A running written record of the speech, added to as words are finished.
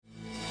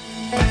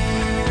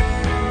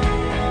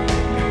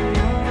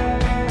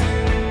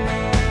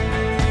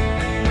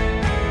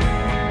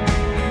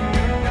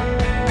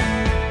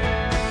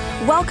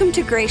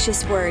Welcome to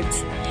Gracious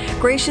Words.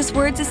 Gracious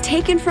Words is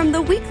taken from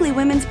the weekly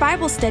women's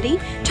Bible study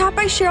taught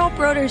by Cheryl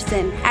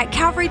Brodersen at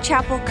Calvary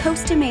Chapel,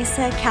 Costa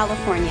Mesa,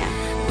 California.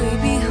 We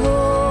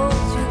behold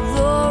your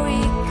glory,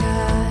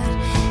 God,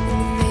 in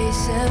the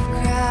face of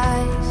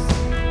Christ.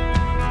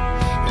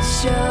 It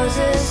shows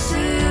us who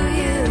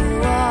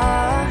you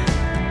are,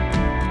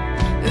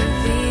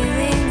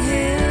 revealing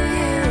who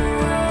you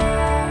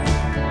are.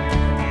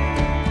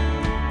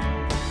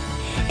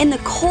 In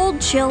the cold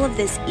chill of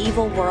this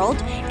evil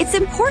world, it's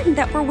important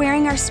that we're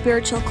wearing our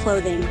spiritual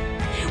clothing.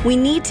 We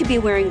need to be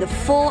wearing the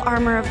full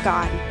armor of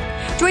God.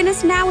 Join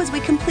us now as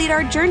we complete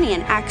our journey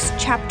in Acts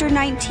chapter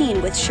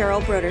 19 with Cheryl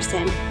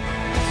Brodersen.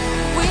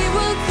 We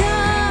will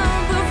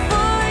come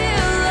before you,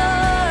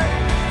 Lord,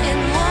 in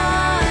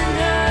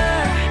wonder.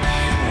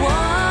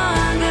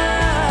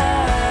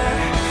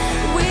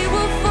 We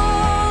will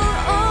fall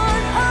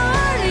on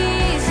our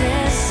knees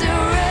and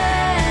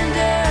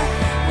surrender.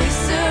 We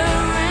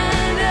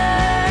surrender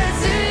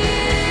to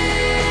you.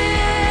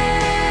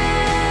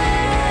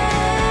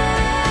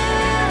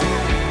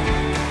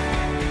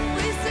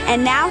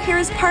 And now here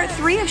is part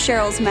 3 of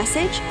Cheryl's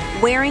message,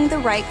 Wearing the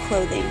Right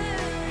Clothing.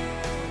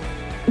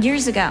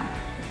 Years ago,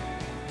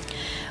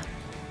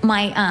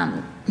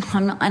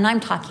 I'm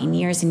talking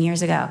years and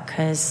years ago,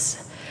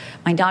 because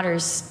my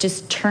daughter's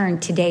just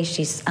turned today.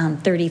 She's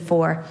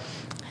 34.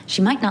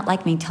 She might not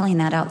like me telling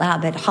that out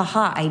loud, but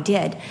I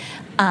did.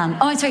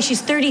 I'm sorry,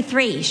 she's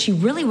 33. She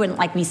really wouldn't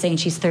like me saying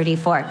she's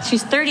 34.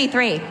 She's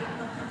 33.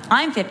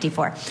 I'm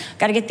 54.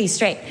 Got to get these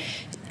straight.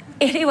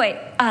 Anyway,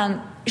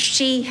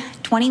 she,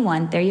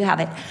 21, there you have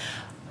it.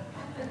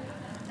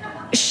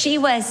 She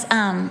was,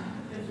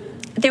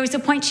 there was a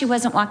point she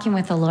wasn't walking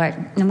with the Lord,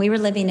 and we were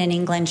living in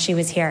England. She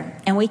was here,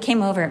 and we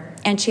came over,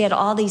 and she had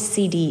all these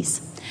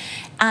CDs.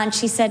 And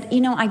she said,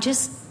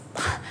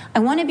 I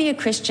want to be a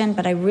Christian,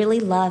 but I really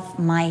love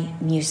my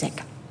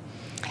music.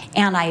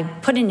 And I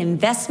put an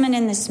investment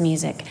in this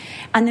music.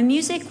 And the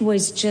music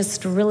was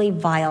just really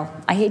vile.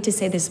 I hate to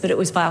say this, but it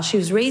was vile. She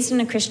was raised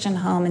in a Christian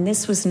home, and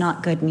this was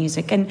not good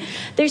music. And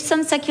there's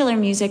some secular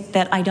music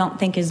that I don't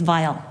think is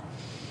vile,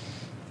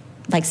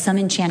 like Some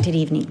Enchanted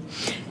Evening.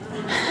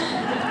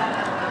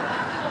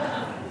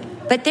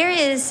 But there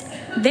is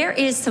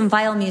some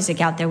vile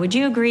music out there. Would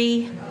you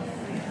agree?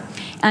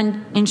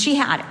 And she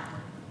had it.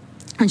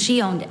 And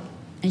she owned it.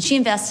 And she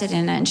invested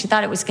in it. And she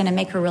thought it was going to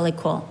make her really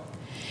cool.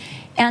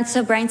 And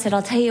so Brian said,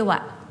 I'll tell you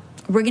what.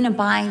 We're going to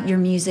buy your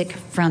music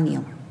from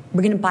you.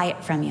 We're going to buy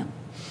it from you.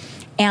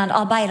 And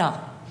I'll buy it all.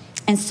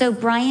 And so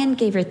Brian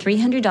gave her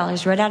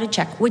 $300, wrote out a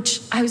check,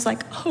 which I was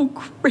like, oh,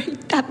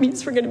 great. That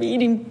means we're going to be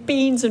eating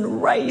beans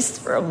and rice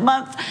for a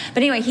month.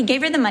 But anyway, he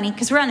gave her the money,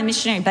 because we're on a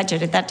missionary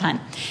budget at that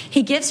time.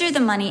 He gives her the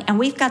money, and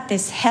we've got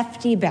this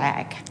hefty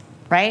bag,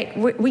 right?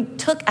 We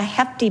took a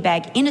hefty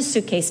bag in a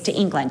suitcase to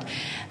England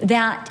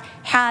that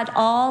had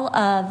all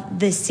of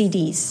the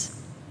CDs,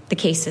 the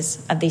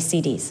cases of these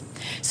CDs.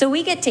 So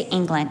we get to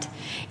England,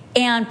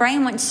 and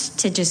Brian wants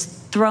to just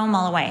throw them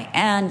all away.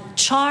 And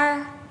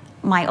Char,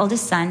 my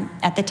oldest son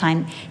at the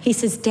time, he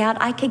says, Dad,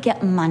 I could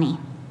get money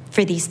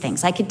for these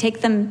things. I could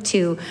take them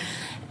to,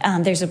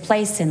 there's a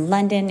place in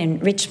London, in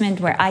Richmond,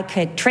 where I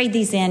could trade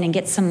these in and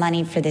get some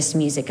money for this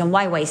music, and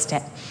why waste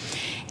it?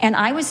 And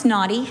I was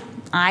naughty.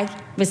 I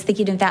was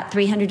thinking of that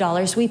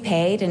 $300 we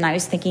paid, and I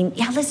was thinking,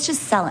 yeah, let's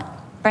just sell it.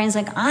 Brian's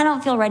like, I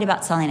don't feel right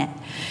about selling it.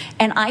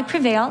 And I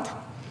prevailed,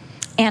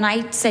 and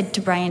I said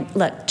to Brian,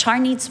 look, Char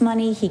needs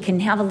money. He can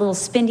have a little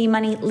spendy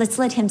money. Let's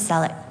let him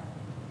sell it.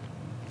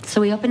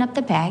 So we opened up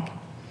the bag,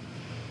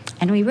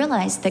 and we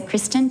realized that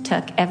Kristen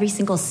took every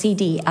single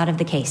CD out of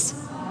the case.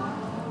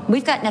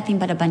 We've got nothing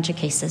but a bunch of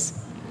cases.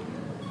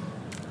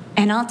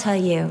 And I'll tell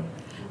you,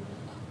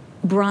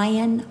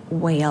 Brian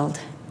wailed.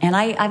 And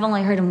I've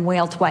only heard him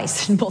wail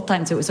twice, and both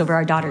times it was over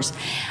our daughters.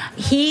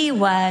 He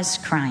was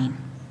crying,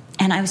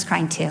 and I was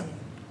crying too.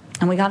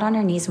 And we got on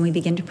our knees, and we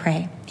began to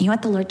pray. And you know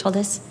what the Lord told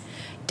us?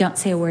 Don't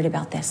say a word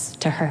about this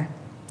to her.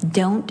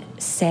 Don't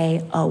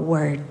say a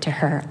word to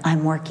her.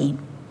 I'm working.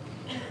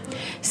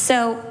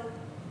 So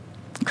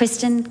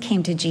Kristen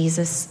came to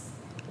Jesus,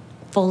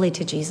 fully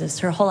to Jesus,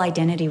 her whole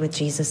identity with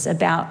Jesus,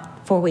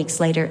 about 4 weeks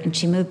later, and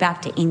she moved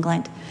back to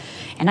England.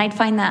 And I'd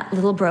find that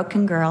little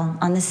broken girl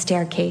on the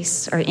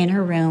staircase or in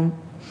her room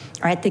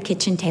or at the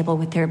kitchen table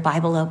with her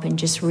Bible open,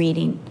 just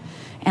reading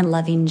and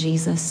loving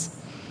Jesus.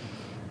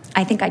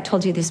 I think I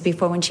told you this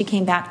before. When she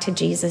came back to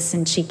Jesus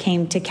and she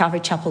came to Calvary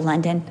Chapel,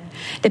 London,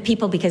 the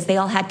people, because they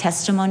all had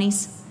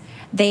testimonies,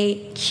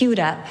 they queued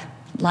up,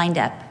 lined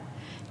up,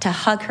 to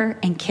hug her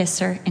and kiss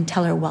her and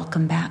tell her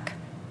welcome back.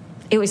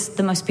 It was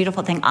the most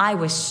beautiful thing. I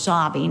was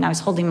sobbing. I was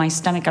holding my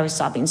stomach. I was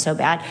sobbing so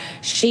bad.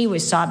 She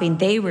was sobbing.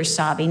 They were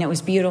sobbing. It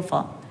was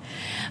beautiful.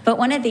 But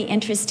one of the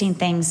interesting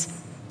things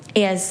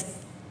is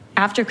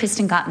after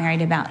Kristen got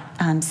married about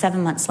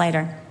 7 months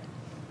later,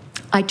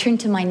 I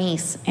turned to my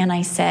niece and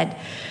I said,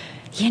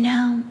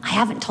 I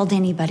haven't told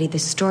anybody the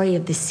story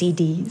of the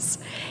CDs.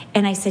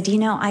 And I said,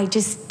 I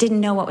just didn't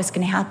know what was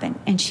going to happen.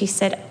 And she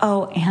said,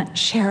 oh, Aunt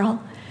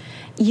Cheryl,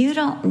 you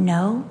don't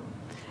know?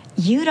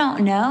 You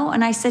don't know?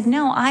 And I said,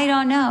 no, I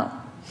don't know.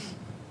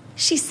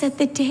 She said,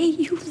 the day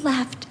you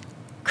left,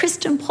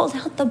 Kristen pulled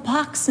out the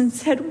box and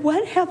said,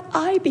 what have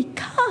I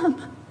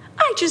become?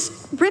 I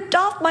just ripped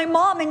off my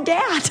mom and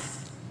dad.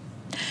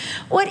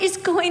 What is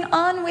going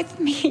on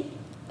with me?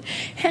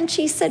 And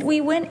she said,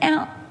 we went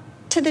out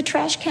to the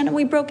trash can and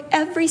we broke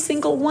every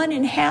single one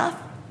in half.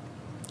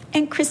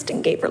 And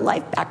Kristen gave her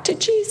life back to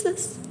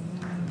Jesus.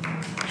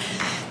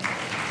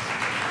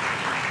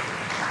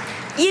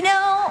 You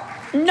know,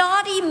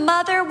 naughty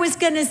mother was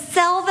going to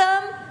sell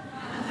them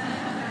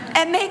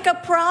and make a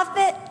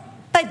profit.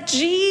 But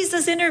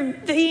Jesus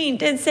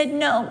intervened and said,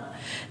 no,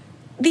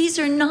 these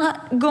are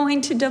not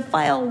going to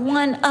defile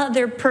one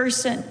other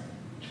person.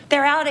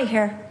 They're out of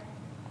here.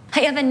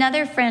 I have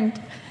another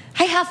friend.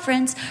 I have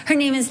friends. Her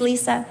name is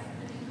Lisa.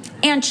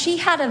 And she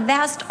had a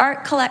vast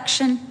art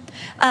collection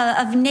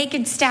of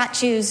naked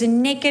statues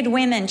and naked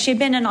women. She'd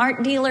been an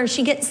art dealer.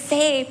 She gets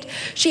saved.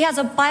 She has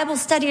a Bible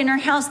study in her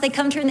house. They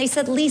come to her and they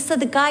said, Lisa,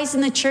 the guys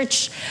in the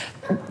church,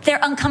 they're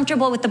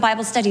uncomfortable with the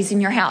Bible studies in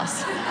your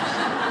house.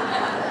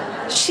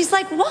 She's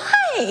like,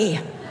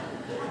 why?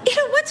 You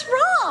know, what's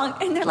wrong?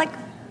 And they're like,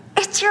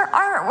 it's your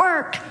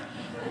artwork.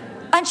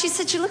 And she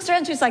said, she looks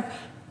around, she's like,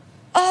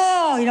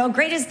 oh, you know,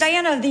 greatest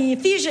Diana of the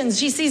Ephesians.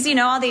 She sees, you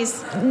know, all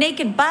these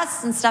naked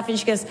busts and stuff. And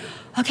she goes,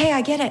 okay,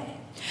 I get it.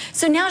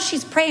 So now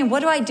she's praying, what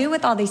do I do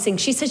with all these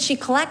things? She said she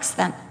collects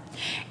them.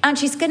 And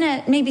she's going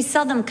to maybe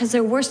sell them because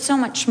they're worth so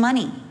much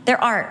money.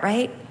 They're art,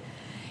 right?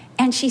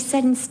 And she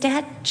said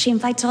instead, she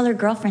invites all her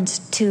girlfriends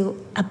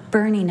to a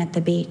burning at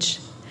the beach.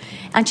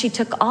 And she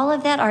took all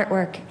of that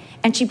artwork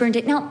and she burned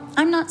it. Now,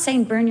 I'm not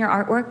saying burn your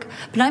artwork,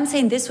 but I'm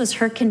saying this was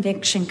her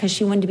conviction because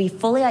she wanted to be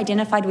fully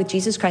identified with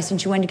Jesus Christ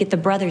and she wanted to get the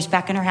brothers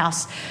back in her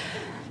house.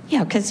 You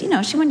know, because, you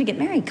know, she wanted to get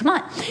married. Come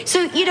on.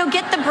 So, you know,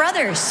 get the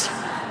brothers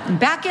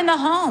back in the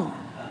home.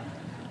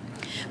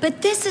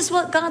 But this is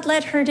what God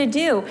led her to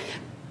do.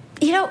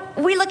 You know,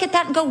 we look at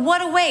that and go,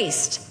 what a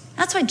waste.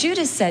 That's what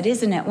Judas said,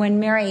 isn't it,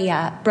 when Mary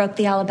broke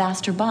the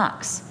alabaster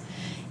box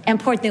and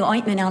poured the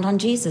ointment out on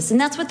Jesus.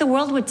 And that's what the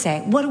world would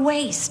say. What a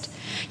waste.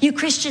 You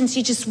Christians,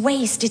 you just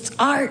waste. It's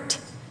art.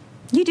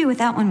 You do with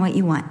that one what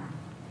you want.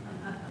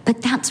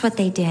 But that's what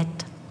they did.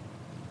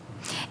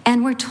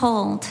 And we're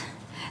told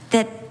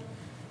that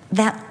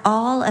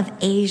all of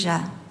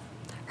Asia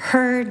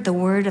heard the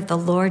word of the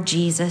Lord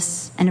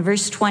Jesus. And in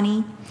verse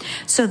 20,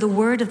 so the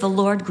word of the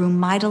Lord grew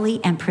mightily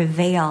and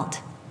prevailed.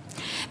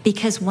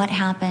 Because what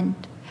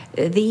happened?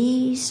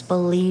 These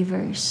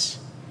believers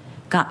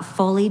got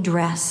fully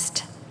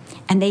dressed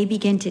and they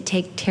began to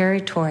take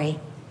territory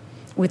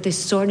with the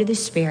sword of the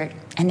Spirit,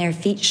 and their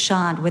feet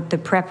shod with the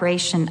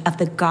preparation of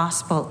the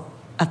gospel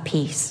of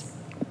peace.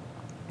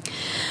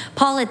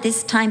 Paul at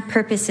this time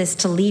purposes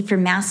to leave for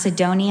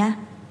Macedonia.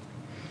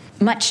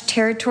 Much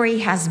territory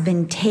has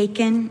been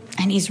taken,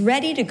 and he's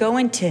ready to go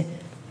into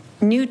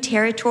new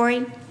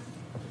territory.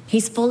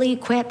 He's fully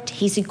equipped.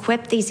 He's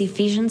equipped these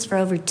Ephesians for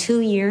over 2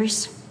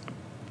 years.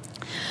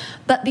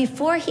 But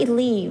before he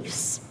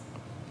leaves,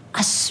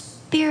 a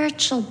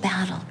spiritual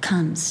battle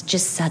comes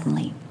just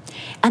suddenly.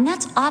 And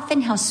that's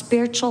often how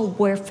spiritual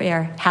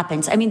warfare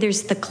happens. I mean,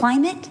 there's the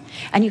climate,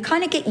 and you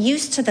kind of get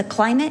used to the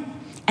climate,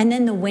 and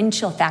then the wind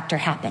chill factor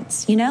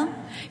happens, you know?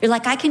 You're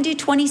like, I can do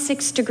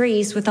 26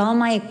 degrees with all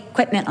my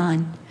equipment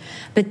on.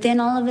 But then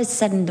all of a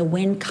sudden, the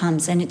wind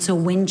comes, and it's a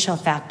wind chill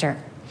factor.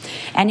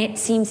 And it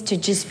seems to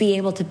just be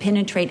able to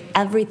penetrate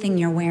everything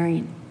you're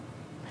wearing.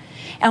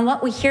 And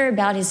what we hear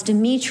about is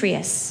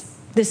Demetrius,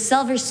 the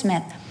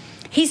silversmith.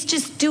 He's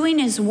just doing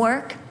his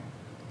work.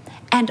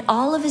 And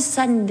all of a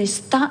sudden, this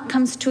thought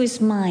comes to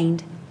his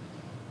mind.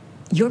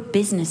 Your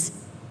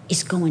business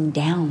is going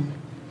down.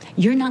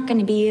 You're not going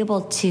to be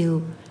able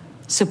to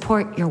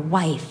support your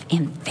wife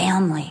and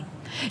family.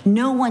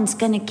 No one's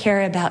going to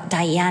care about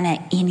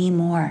Diana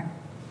anymore.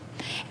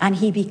 And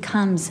he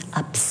becomes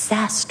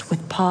obsessed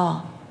with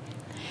Paul.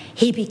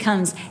 He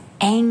becomes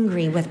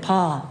angry with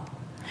Paul.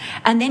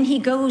 And then he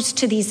goes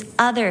to these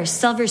other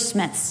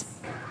silversmiths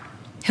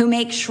who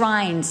make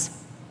shrines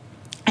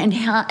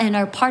and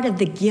are part of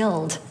the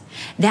guild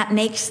that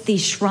makes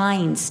these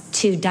shrines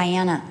to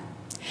Diana.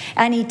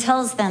 And he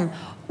tells them,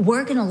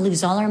 we're going to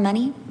lose all our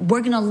money.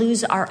 We're going to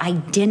lose our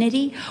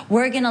identity.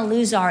 We're going to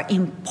lose our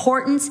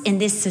importance in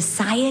this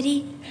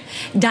society.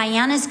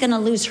 Diana's going to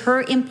lose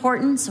her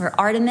importance, or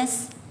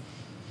Artemis.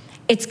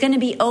 It's going to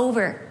be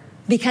over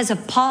because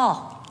of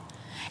Paul.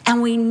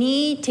 And we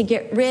need to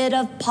get rid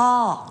of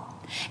Paul.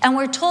 And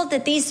we're told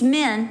that these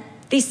men,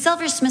 these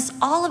silversmiths,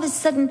 all of a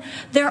sudden,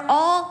 they're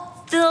all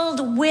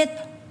filled with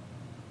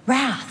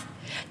wrath.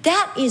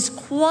 That is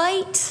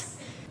quite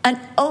an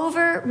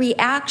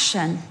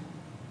overreaction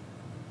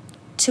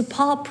to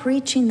Paul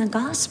preaching the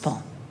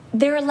gospel.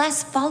 There are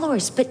less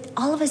followers, but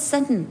all of a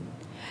sudden,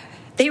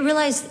 they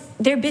realize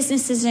their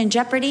business is in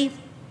jeopardy,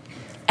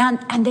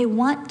 and they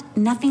want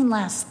nothing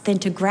less than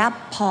to grab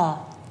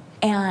Paul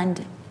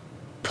and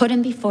put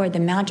him before the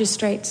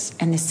magistrates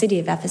and the city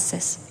of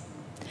Ephesus.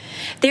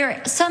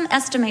 Some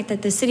estimate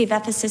that the city of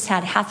Ephesus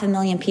had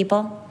 500,000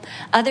 people.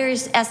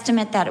 Others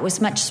estimate that it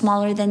was much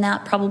smaller than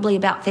that, probably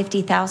about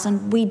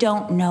 50,000. We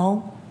don't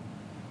know.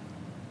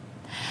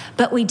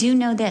 But we do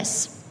know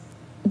this,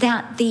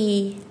 that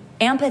the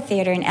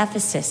amphitheater in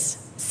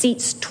Ephesus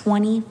seats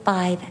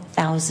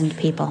 25,000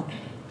 people.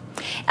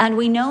 And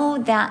we know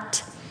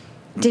that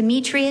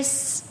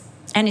Demetrius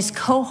and his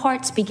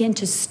cohorts begin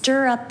to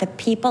stir up the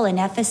people in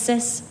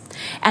Ephesus,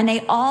 and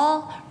they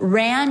all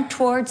ran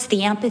towards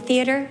the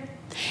amphitheater.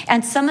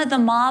 And some of the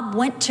mob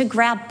went to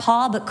grab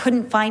Paul but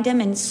couldn't find him,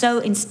 and so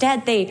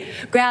instead they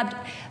grabbed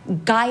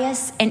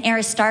Gaius and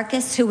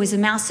Aristarchus, who was a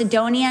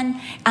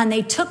Macedonian, and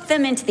they took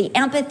them into the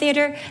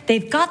amphitheater.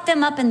 They've got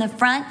them up in the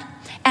front,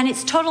 and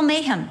it's total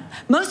mayhem.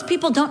 Most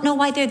people don't know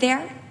why they're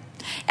there.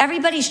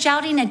 Everybody's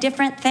shouting a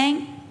different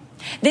thing.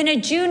 Then a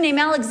Jew named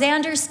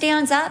Alexander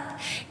stands up,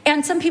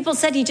 and some people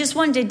said he just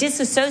wanted to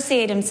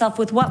disassociate himself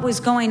with what was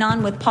going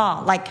on with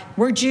Paul. Like,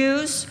 we're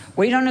Jews,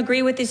 we don't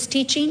agree with his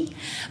teaching.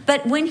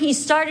 But when he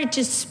started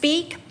to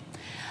speak,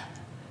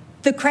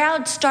 the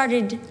crowd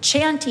started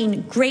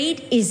chanting,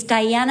 "Great is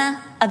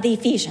Diana of the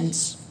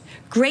Ephesians.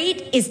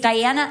 Great is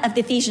Diana of the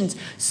Ephesians,"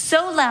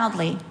 so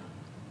loudly,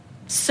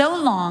 so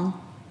long,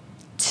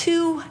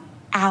 2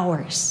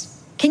 hours.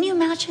 Can you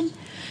imagine?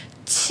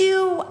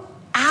 2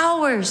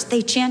 hours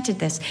they chanted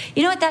this.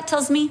 You know what that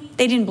tells me?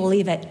 They didn't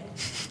believe it.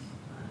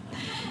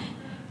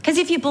 Because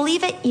if you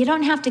believe it, you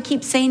don't have to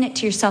keep saying it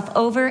to yourself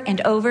over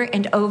and over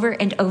and over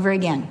and over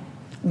again.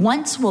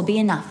 Once will be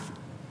enough.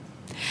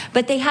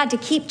 But they had to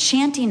keep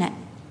chanting it.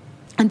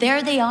 And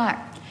there they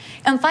are.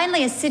 And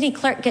finally, a city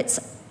clerk gets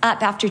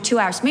up after 2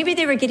 hours. Maybe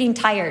they were getting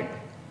tired.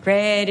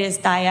 Great is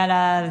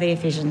Diana of the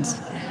Ephesians.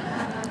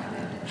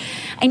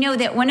 I know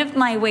that one of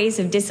my ways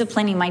of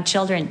disciplining my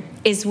children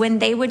is when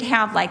they would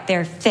have like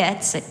their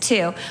fits at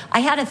 2,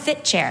 I had a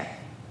fit chair.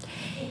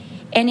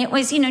 And it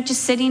was,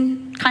 just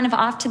sitting kind of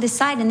off to the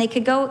side, and they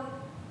could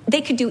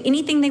do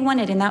anything they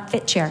wanted in that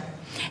fit chair.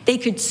 They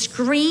could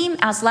scream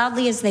as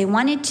loudly as they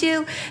wanted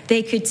to.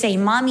 They could say,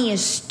 "Mommy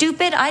is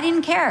stupid." I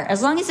didn't care.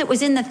 As long as it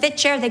was in the fit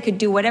chair, they could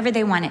do whatever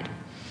they wanted.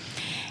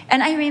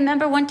 And I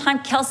remember one time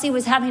Kelsey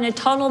was having a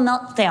total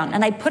meltdown,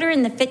 and I put her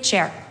in the fit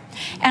chair.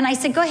 And I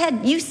said, "Go ahead,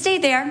 you stay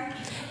there."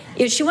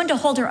 She wanted to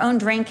hold her own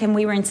drink, and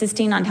we were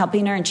insisting on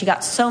helping her, and she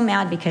got so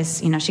mad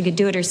because, she could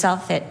do it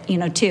herself at,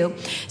 2.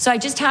 So I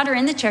just had her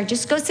in the chair,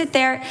 just go sit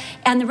there,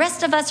 and the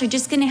rest of us are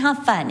just going to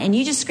have fun, and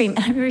you just scream.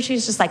 And I remember she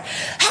was just like,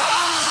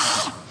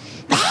 "Ah!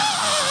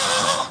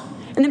 Ah!"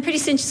 And then pretty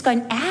soon she's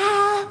going,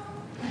 "Ah!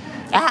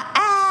 Ah!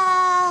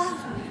 Ah!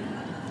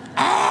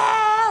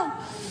 Ah!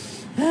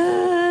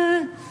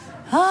 Ah!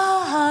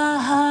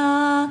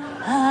 Ah!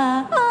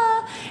 Ah!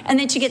 Ah!" And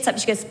then she gets up,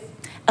 she goes,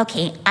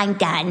 "Okay, I'm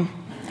done."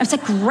 I was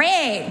like,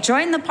 "Great,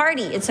 join the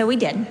party." And so we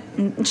did.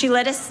 And she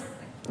let us,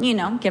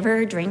 give her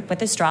a drink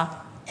with a straw.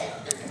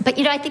 But,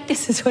 I think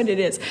this is what it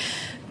is.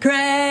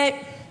 Great.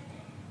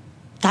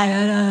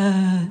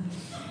 Diana.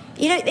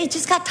 It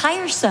just got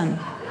tiresome.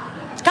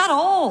 It got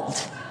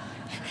old.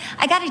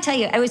 I got to tell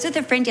you, I was with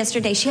a friend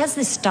yesterday. She has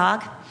this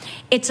dog.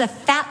 It's a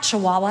fat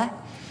Chihuahua.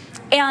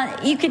 And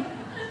you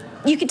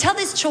could tell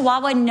this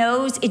Chihuahua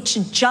knows it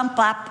should jump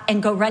up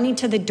and go running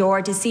to the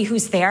door to see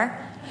who's there.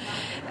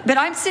 But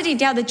I'm sitting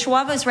down, the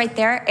Chihuahua's right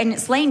there, and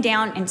it's laying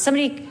down, and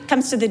somebody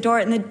comes to the door,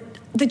 and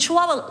the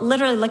Chihuahua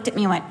literally looked at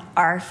me and went,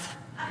 "Arf."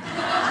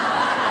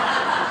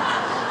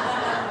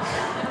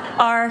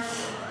 Arf.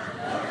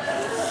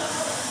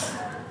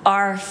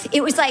 Arf.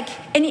 It was like,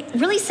 and it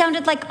really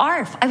sounded like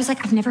arf. I was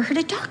like, I've never heard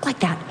a dog like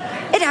that.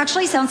 It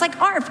actually sounds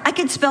like arf. I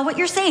could spell what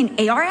you're saying,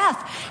 ARF.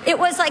 It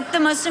was like the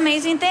most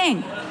amazing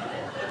thing.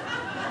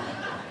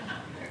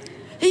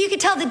 You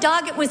could tell the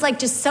dog, it was like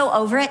just so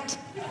over it.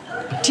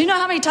 Do you know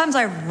how many times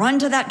I've run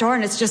to that door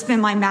and it's just been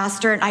my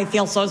master and I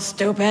feel so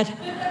stupid?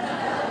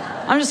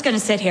 I'm just going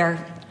to sit here.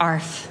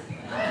 Arf.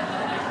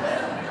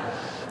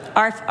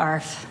 Arf,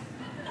 arf.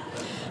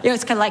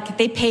 It's kind of like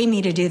they pay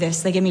me to do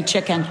this. They give me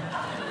chicken,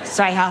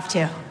 so I have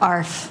to.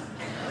 Arf.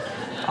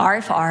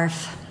 Arf,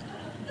 arf.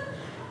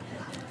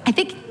 I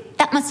think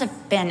that must have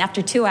been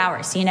after 2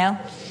 hours,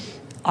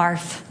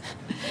 Arf.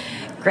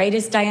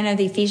 Greatest Diana of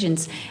the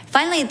Ephesians.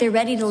 Finally, they're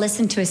ready to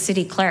listen to a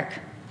city clerk.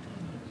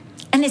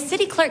 And the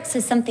city clerk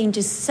says something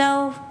just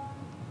so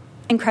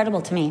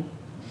incredible to me.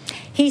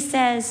 He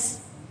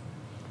says,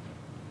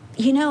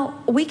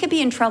 we could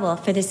be in trouble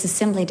for this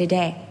assembly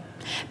today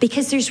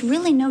because there's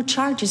really no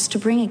charges to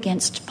bring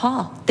against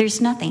Paul. There's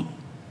nothing.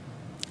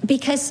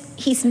 Because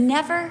he's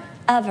never,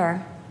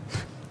 ever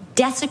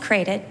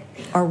desecrated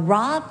or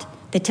robbed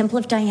the temple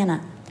of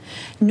Diana,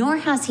 nor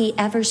has he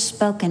ever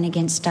spoken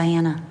against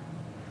Diana.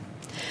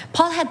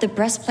 Paul had the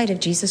breastplate of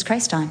Jesus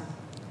Christ on.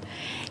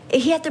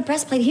 He had the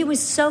breastplate. He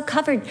was so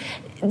covered.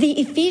 The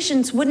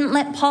Ephesians wouldn't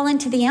let Paul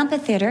into the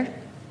amphitheater.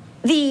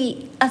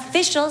 The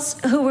officials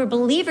who were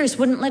believers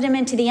wouldn't let him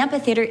into the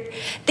amphitheater.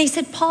 They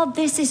said, "Paul,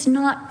 this is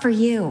not for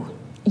you.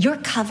 You're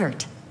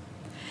covered.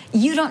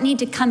 You don't need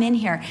to come in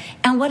here."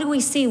 And what do we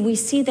see? We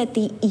see that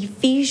the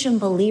Ephesian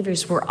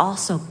believers were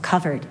also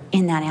covered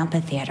in that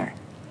amphitheater.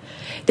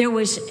 There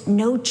was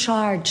no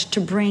charge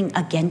to bring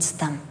against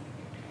them.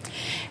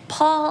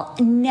 Paul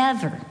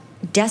never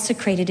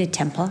desecrated a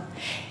temple.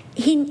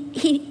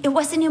 It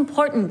wasn't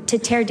important to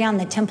tear down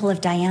the temple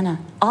of Diana.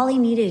 All he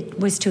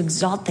needed was to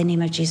exalt the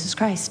name of Jesus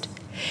Christ.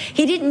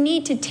 He didn't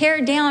need to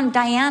tear down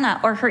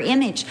Diana or her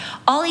image.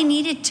 All he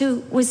needed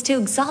was to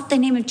exalt the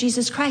name of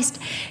Jesus Christ,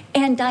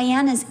 and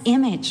Diana's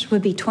image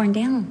would be torn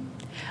down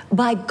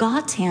by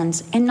God's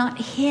hands and not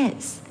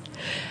his.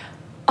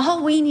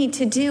 All we need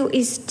to do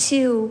is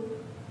to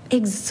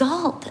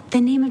exalt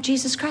the name of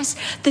Jesus Christ.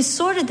 The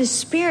sword of the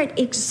Spirit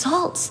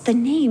exalts the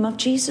name of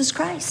Jesus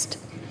Christ.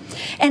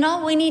 And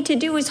all we need to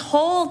do is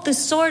hold the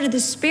sword of the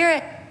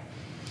Spirit,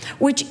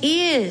 which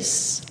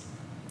is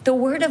the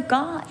Word of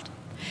God.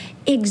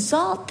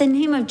 Exalt the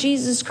name of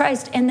Jesus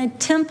Christ, and the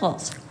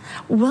temples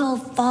will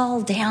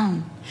fall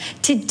down.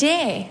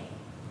 Today,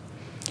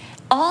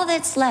 all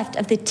that's left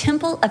of the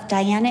temple of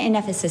Diana in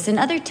Ephesus, and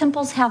other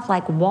temples have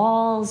like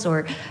walls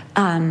or,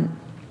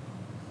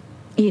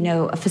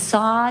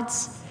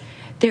 facades.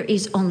 There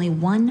is only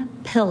one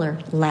pillar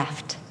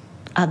left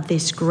of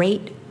this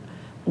great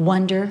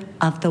wonder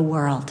of the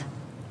world.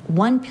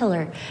 One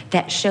pillar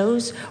that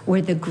shows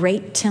where the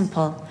great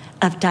temple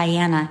of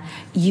Diana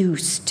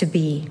used to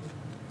be.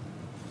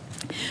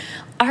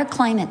 Our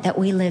climate that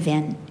we live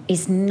in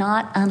is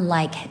not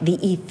unlike the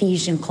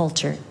Ephesian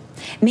culture.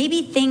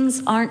 Maybe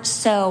things aren't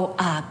so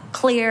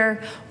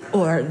clear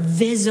or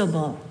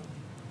visible,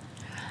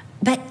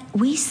 but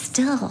we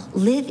still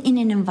live in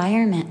an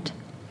environment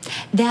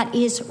that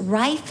is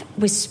rife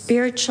with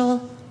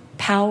spiritual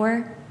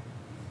power.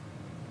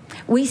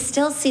 We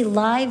still see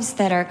lives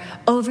that are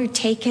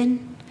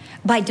overtaken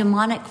by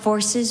demonic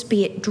forces,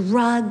 be it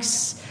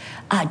drugs,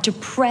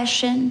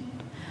 depression,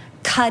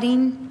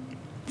 cutting,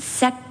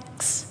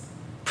 sex,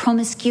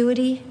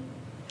 promiscuity.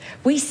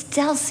 We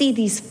still see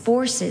these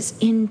forces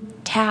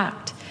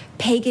intact.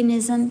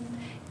 Paganism,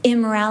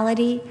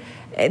 immorality,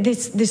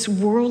 this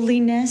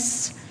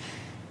worldliness,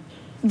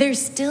 they're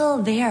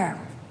still there.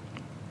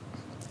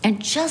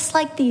 And just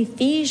like the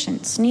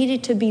Ephesians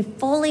needed to be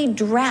fully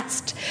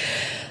dressed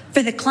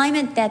for the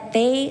climate that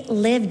they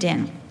lived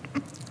in,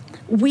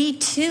 we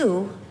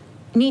too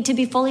need to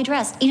be fully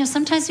dressed.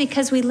 Sometimes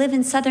because we live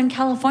in Southern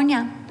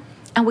California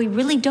and we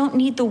really don't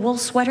need the wool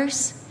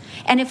sweaters.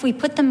 And if we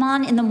put them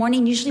on in the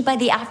morning, usually by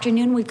the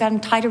afternoon, we've got them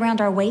tied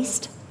around our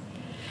waist.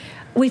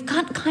 We've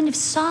gotten kind of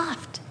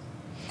soft.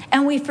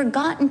 And we've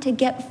forgotten to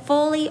get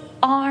fully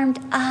armed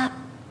up.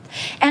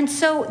 And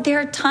so there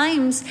are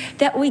times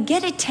that we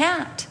get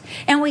attacked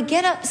and we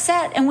get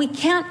upset and we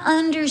can't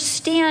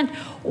understand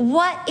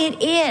what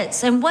it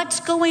is and what's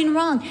going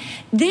wrong.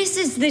 This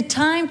is the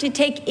time to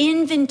take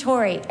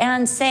inventory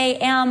and say,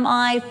 am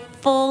I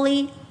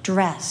fully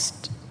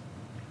dressed?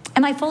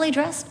 Am I fully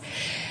dressed?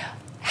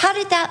 How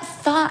did that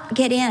thought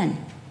get in?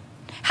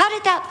 How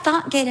did that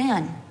thought get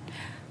in?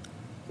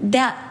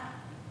 That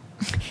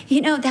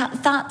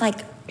thought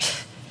like,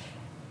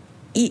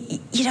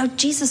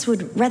 Jesus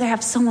would rather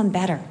have someone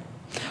better.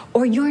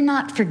 Or you're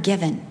not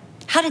forgiven.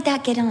 How did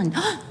that get on?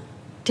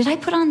 Did I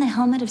put on the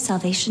helmet of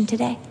salvation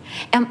today?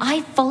 Am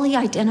I fully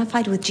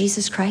identified with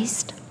Jesus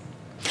Christ?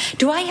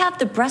 Do I have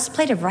the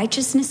breastplate of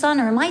righteousness on?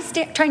 Or am I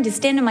trying to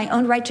stand in my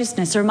own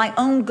righteousness or my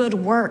own good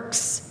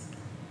works?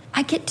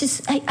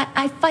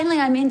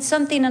 I'm in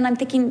something and I'm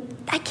thinking,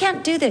 I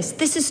can't do this.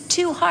 This is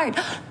too hard.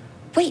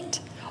 Wait,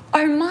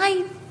 are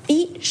my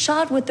feet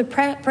shod with the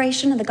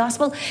preparation of the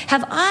gospel?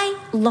 Have I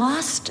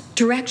lost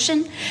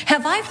direction?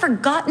 Have I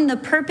forgotten the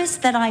purpose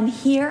that I'm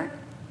here?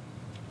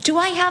 Do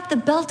I have the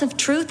belt of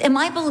truth? Am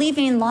I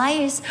believing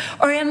lies?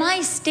 Or am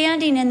I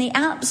standing in the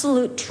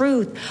absolute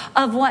truth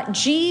of what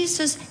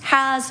Jesus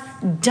has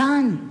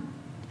done?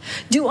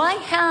 Do I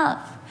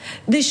have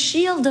the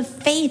shield of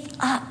faith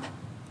up?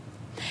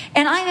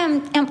 And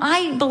am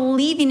I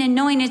believing and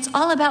knowing it's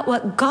all about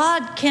what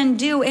God can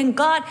do and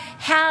God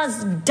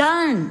has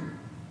done?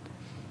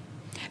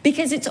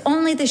 Because it's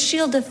only the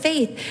shield of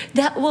faith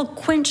that will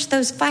quench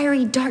those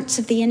fiery darts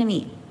of the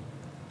enemy.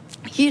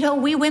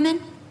 We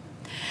women,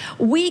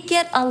 we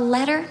get a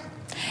letter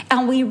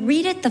and we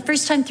read it the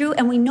first time through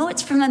and we know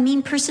it's from a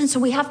mean person, so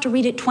we have to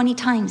read it 20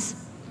 times.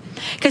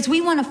 Because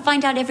we want to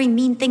find out every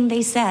mean thing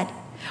they said.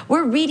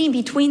 We're reading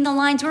between the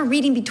lines. We're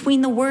reading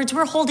between the words.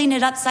 We're holding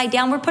it upside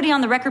down. We're putting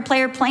on the record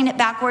player, playing it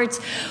backwards.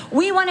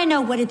 We want to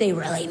know, what did they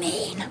really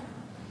mean?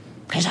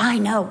 Because I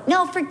know.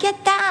 No,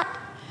 forget that.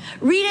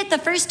 Read it the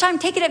first time,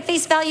 take it at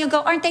face value, and go,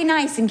 aren't they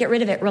nice? And get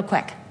rid of it real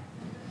quick.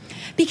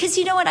 Because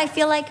you know what I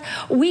feel like?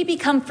 We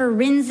become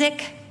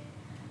forensic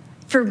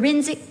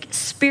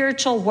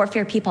spiritual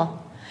warfare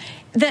people.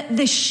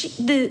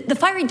 The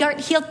fiery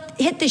dart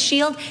hit the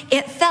shield.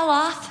 It fell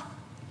off.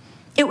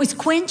 It was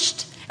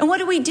quenched. And what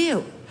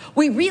do?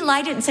 We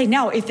relight it and say,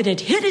 now, if it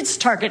had hit its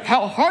target,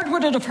 how hard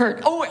would it have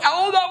hurt? Oh,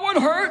 that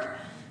would hurt.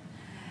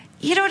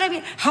 You know what I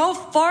mean? How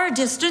far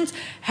distance?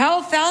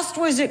 How fast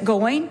was it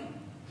going?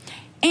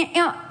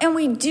 And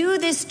we do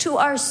this to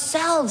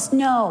ourselves.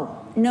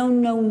 No.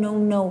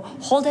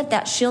 Hold up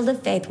that shield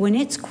of faith. When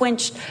it's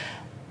quenched,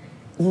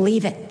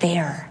 leave it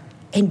there.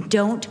 And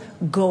don't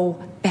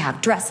go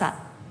back. Dress up.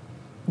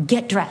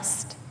 Get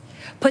dressed.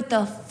 Put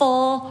the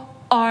full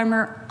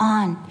armor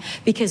on.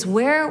 Because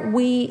where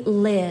you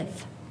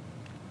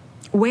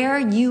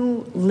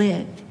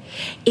live,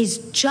 is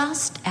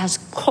just as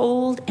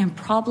cold and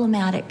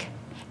problematic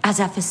as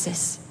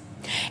Ephesus.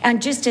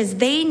 And just as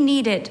they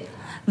needed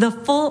the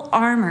full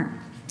armor,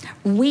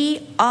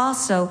 we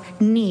also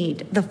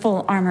need the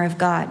full armor of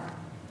God.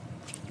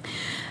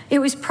 It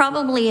was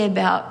probably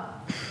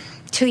about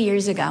 2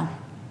 years ago,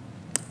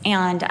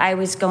 and I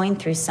was going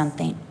through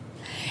something.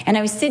 And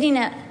I was sitting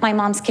at my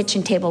mom's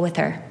kitchen table with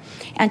her,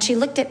 and she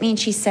looked at me and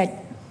she said,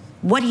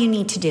 "What do you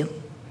need to do?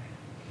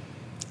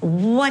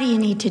 What do you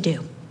need to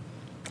do?"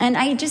 And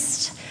I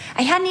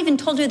hadn't even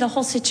told her the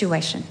whole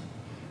situation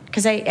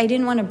because I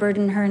didn't want to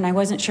burden her, and I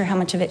wasn't sure how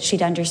much of it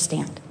she'd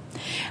understand.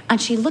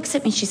 And she looks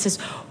at me and she says,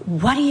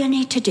 "What do you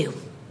need to do?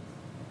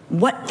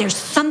 There's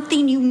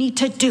something you need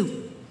to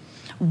do.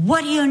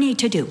 What do you need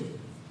to do?"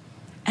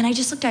 And I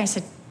just looked at her and I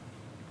said,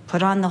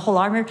 "Put on the whole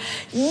armor."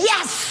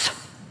 "Yes!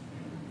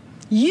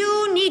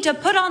 You need to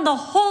put on the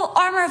whole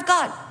armor of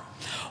God.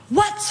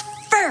 What's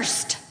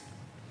first?"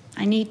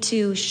 "I need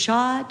to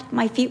shod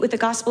my feet with the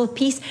gospel of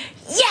peace."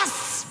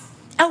 "Yes!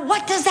 And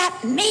what does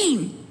that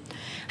mean?"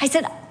 I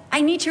said,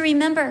 "I need to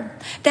remember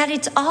that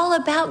it's all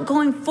about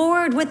going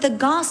forward with the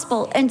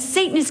gospel, and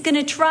Satan is going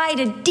to try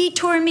to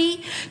detour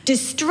me,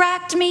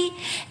 distract me,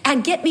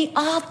 and get me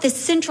off the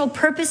central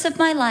purpose of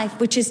my life,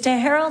 which is to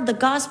herald the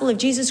gospel of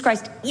Jesus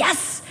Christ."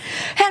 "Yes!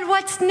 And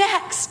what's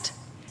next?"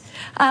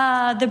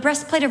 "The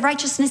breastplate of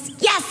righteousness."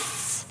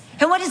 "Yes!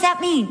 And what does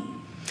that mean?"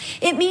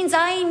 "It means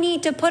I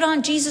need to put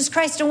on Jesus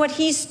Christ and what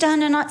he's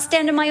done and not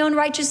stand in my own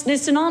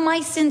righteousness, and all my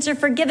sins are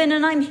forgiven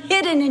and I'm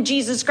hidden in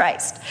Jesus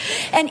Christ.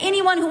 And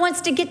anyone who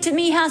wants to get to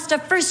me has to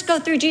first go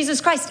through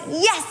Jesus Christ."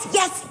 "Yes,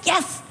 yes,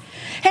 yes."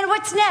 "And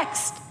what's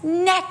next?"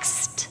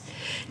 Next.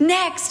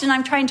 And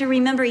I'm trying to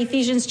remember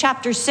Ephesians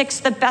chapter 6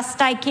 the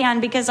best I can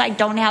because I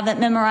don't have it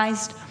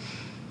memorized.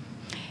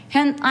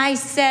 And I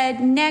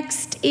said,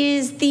 "Next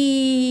is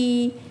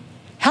the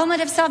helmet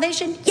of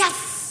salvation."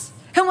 "Yes."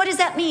 "And what does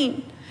that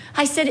mean?"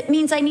 I said, "It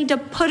means I need to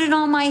put it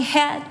on my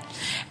head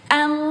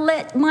and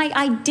let my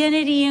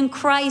identity in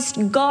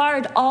Christ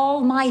guard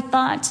all my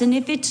thoughts. And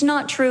if it's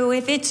not true,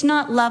 if it's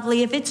not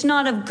lovely, if it's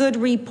not of good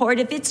report,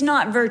 if it's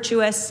not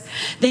virtuous,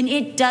 then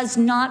it does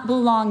not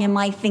belong in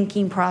my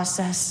thinking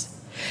process.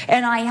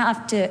 And I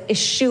have to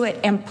eschew it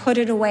and put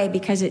it away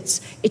because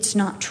it's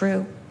not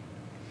true."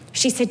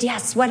 She said,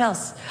 "Yes, what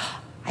else?"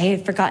 I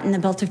had forgotten the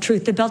belt of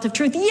truth. "The belt of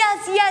truth." "Yes,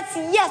 yes,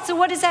 yes." "So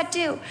what does that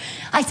do?"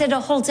 I said,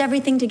 "It holds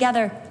everything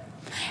together."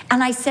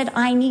 And I said,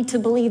 I need to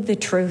believe the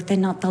truth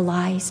and not the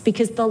lies,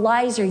 because the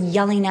lies are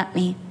yelling at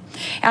me.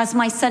 As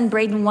my son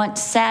Braden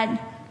once said,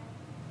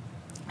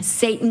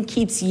 Satan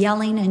keeps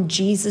yelling and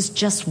Jesus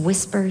just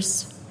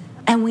whispers.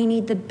 And we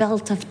need the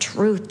belt of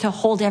truth to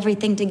hold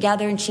everything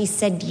together. And she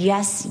said,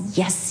 "Yes,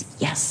 yes,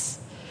 yes."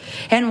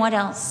 "And what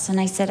else?" And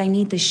I said, "I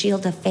need the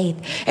shield of faith."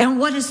 "And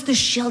what does the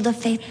shield of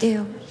faith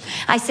do?"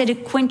 I said,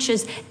 "It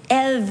quenches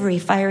every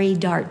fiery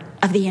dart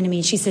of the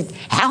enemy." She said,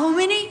 "How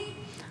many?"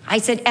 I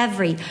said,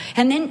 "Every."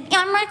 And then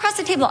I'm right across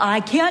the table. "I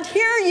can't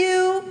hear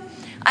you."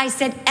 I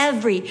said,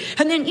 "Every."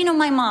 And then,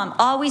 my mom,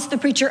 always the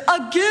preacher,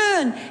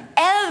 again,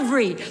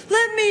 "Every."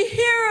 Let me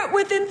hear it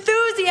with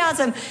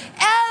enthusiasm.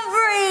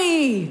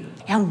 "Every."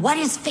 And what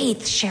is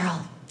faith,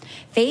 Cheryl?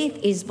 Faith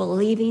is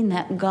believing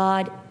that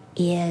God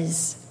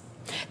is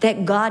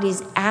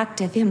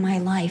active in my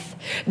life,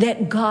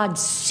 that God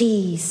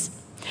sees,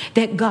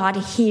 that God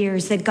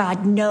hears, that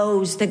God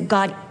knows, that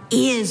God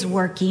is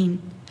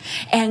working.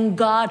 And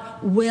God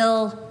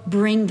will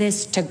bring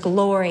this to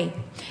glory,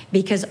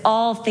 because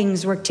all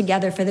things work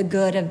together for the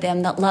good of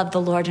them that love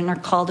the Lord and are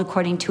called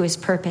according to his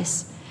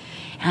purpose.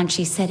 And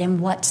she said,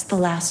 "And what's the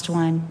last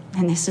one?"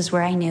 And this is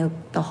where I knew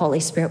the Holy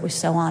Spirit was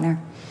so on her.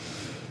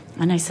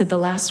 And I said, "The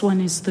last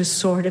one is the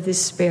sword of the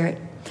Spirit."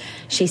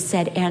 She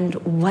said, "And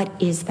what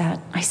is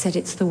that?" I said,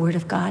 "It's the word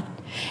of God."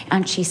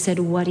 And she said,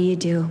 "What do you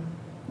do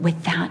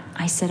with that?"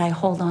 I said, "I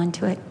hold on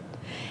to it,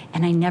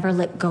 and I never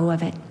let go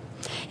of it."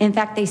 In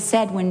fact, they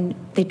said when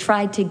they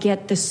tried to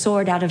get the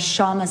sword out of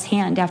Shammah's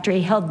hand after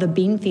he held the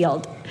bean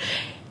field,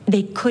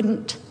 they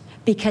couldn't,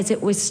 because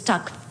it was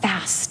stuck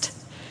fast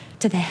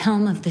to the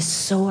helm of the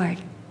sword.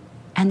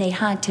 And they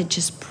had to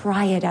just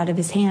pry it out of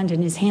his hand,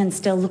 and his hand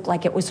still looked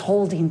like it was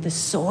holding the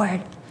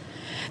sword.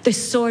 The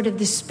sword of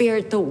the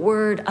Spirit, the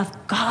word of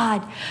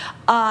God.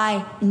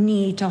 I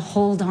need to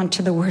hold on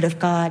to the word of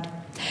God.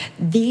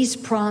 These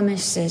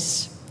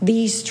promises,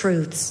 these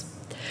truths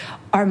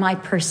are my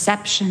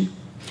perception,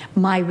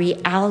 my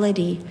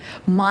reality,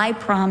 my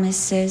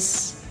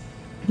promises,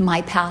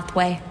 my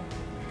pathway.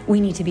 We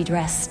need to be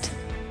dressed.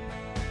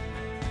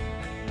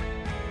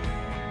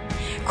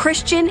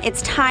 Christian,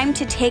 it's time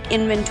to take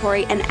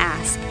inventory and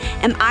ask,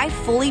 am I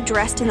fully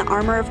dressed in the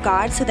armor of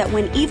God so that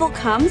when evil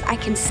comes, I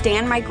can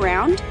stand my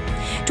ground?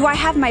 Do I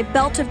have my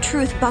belt of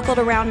truth buckled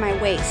around my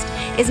waist?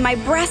 Is my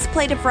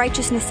breastplate of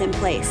righteousness in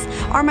place?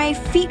 Are my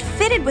feet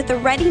fitted with the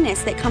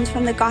readiness that comes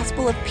from the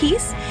gospel of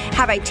peace?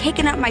 Have I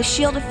taken up my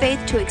shield of faith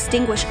to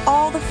extinguish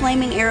all the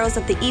flaming arrows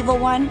of the evil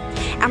one?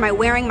 Am I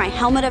wearing my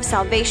helmet of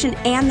salvation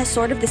and the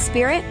sword of the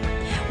Spirit?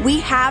 We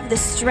have the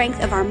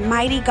strength of our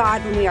mighty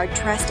God when we are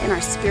dressed in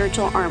our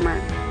spiritual armor.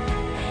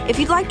 If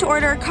you'd like to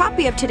order a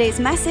copy of today's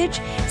message,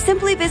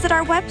 simply visit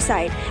our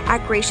website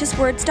at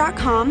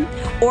graciouswords.com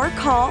or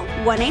call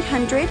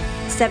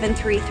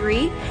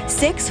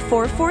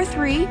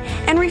 1-800-733-6443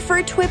 and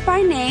refer to it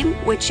by name,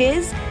 which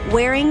is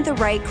Wearing the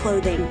Right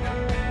Clothing.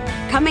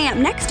 Coming up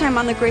next time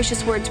on the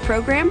Gracious Words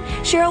program,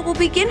 Cheryl will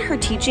begin her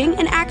teaching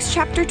in Acts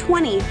chapter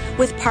 20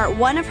 with part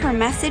 1 of her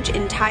message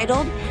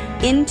entitled,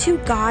 Into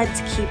God's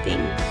Keeping.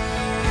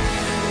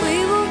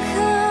 We will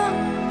come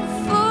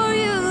before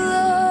you,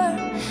 Lord,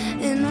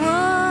 in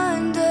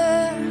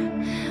wonder.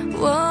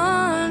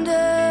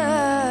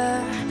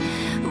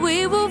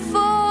 We will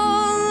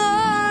fall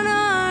on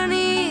our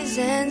knees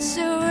and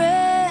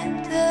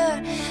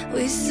surrender.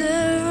 We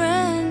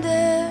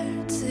surrender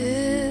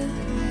to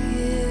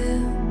you.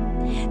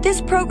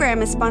 This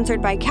program is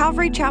sponsored by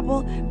Calvary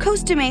Chapel,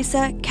 Costa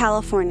Mesa,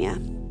 California.